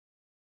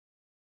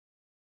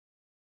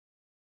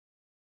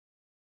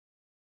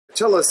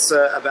tell us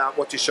about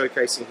what you're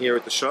showcasing here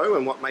at the show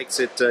and what makes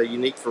it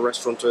unique for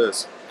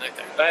restaurateurs.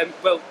 Okay.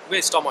 Well,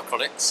 we're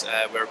Micronics.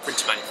 We're a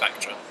printer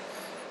manufacturer,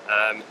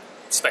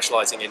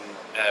 specialising in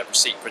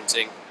receipt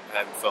printing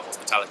for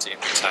hospitality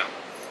and retail.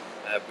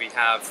 We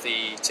have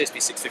the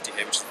TSB 650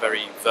 here, which is a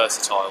very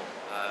versatile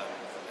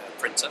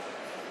printer.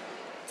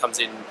 Comes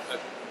in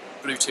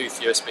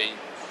Bluetooth, USB,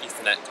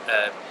 Ethernet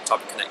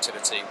type of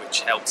connectivity,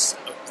 which helps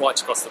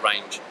right across the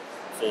range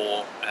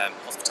for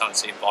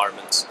hospitality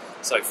environments.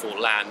 So for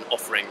LAN,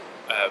 offering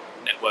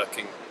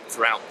networking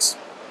throughout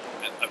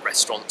a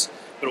restaurant,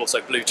 but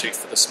also Bluetooth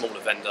for the smaller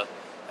vendor,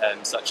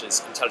 such as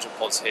Intelligent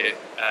POS here,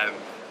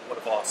 one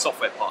of our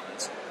software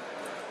partners,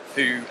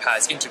 who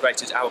has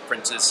integrated our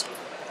printers,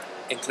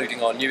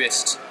 including our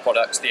newest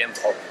product, the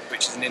EPOS,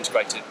 which is an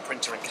integrated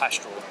printer and cash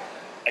drawer,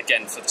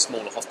 again for the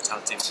smaller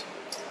hospitality.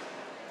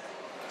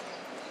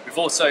 We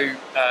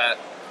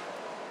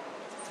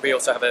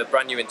also have a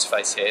brand new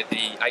interface here,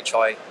 the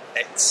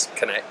HIX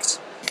Connect,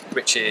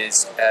 which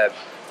is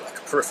like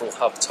a peripheral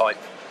hub type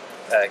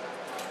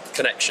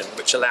connection,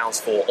 which allows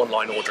for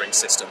online ordering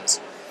systems.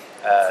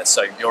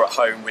 So you're at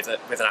home with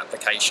an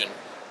application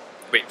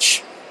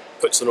which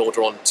puts an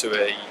order onto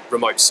a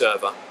remote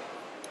server,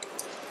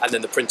 and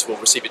then the printer will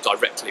receive it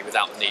directly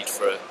without the need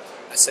for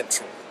a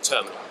central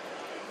terminal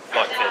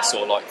like this,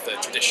 or like the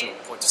traditional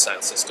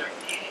point-of-sale system.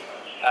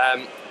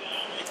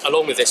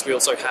 Along with this, we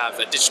also have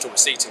a digital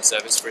receipting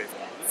service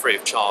free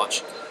of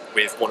charge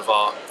with one of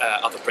our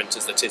other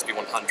printers, the TSB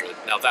 100.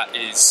 Now that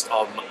is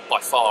by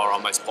far our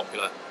most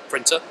popular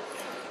printer,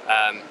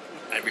 and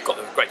we've got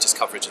the greatest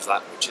coverage of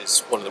that, which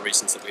is one of the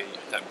reasons that we've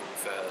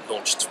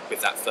launched with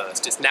that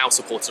first. It's now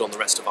supported on the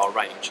rest of our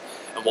range,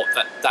 and what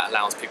that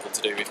allows people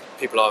to do, if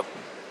people are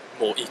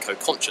more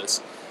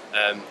eco-conscious,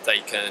 they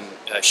can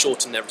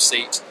shorten their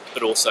receipt,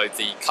 but also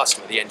the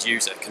customer, the end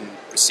user, can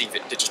receive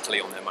it digitally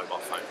on their mobile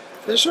phone.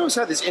 Now show us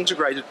how this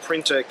integrated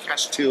printer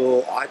cash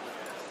till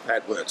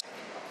iPad works.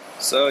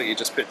 So you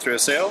just put through a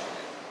sale.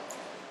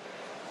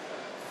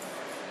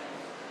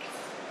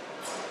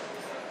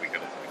 We got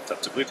it hooked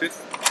up to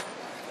Bluetooth.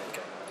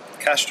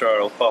 Cash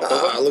drawer will pop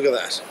over. Look at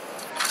that.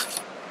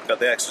 Got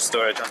the extra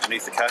storage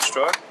underneath the cash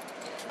drawer.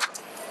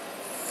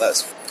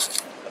 That's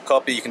a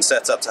copy you can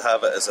set up to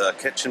have it as a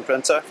kitchen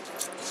printer,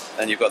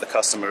 and you've got the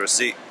customer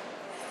receipt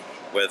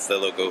with the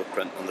logo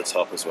print on the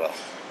top as well.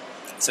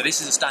 So this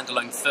is a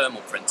standalone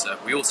thermal printer.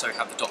 We also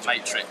have the dot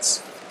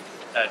matrix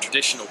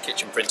traditional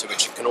kitchen printer,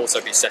 which can also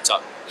be set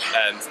up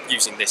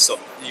using this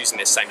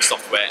same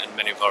software and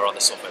many of our other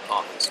software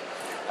partners.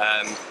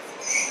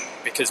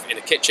 Because in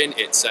a kitchen,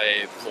 it's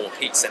a more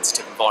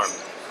heat-sensitive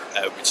environment,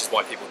 which is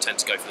why people tend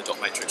to go for the dot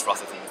matrix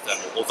rather than the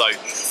thermal. Although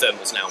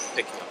thermal is now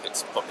picking up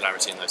its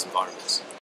popularity in those environments.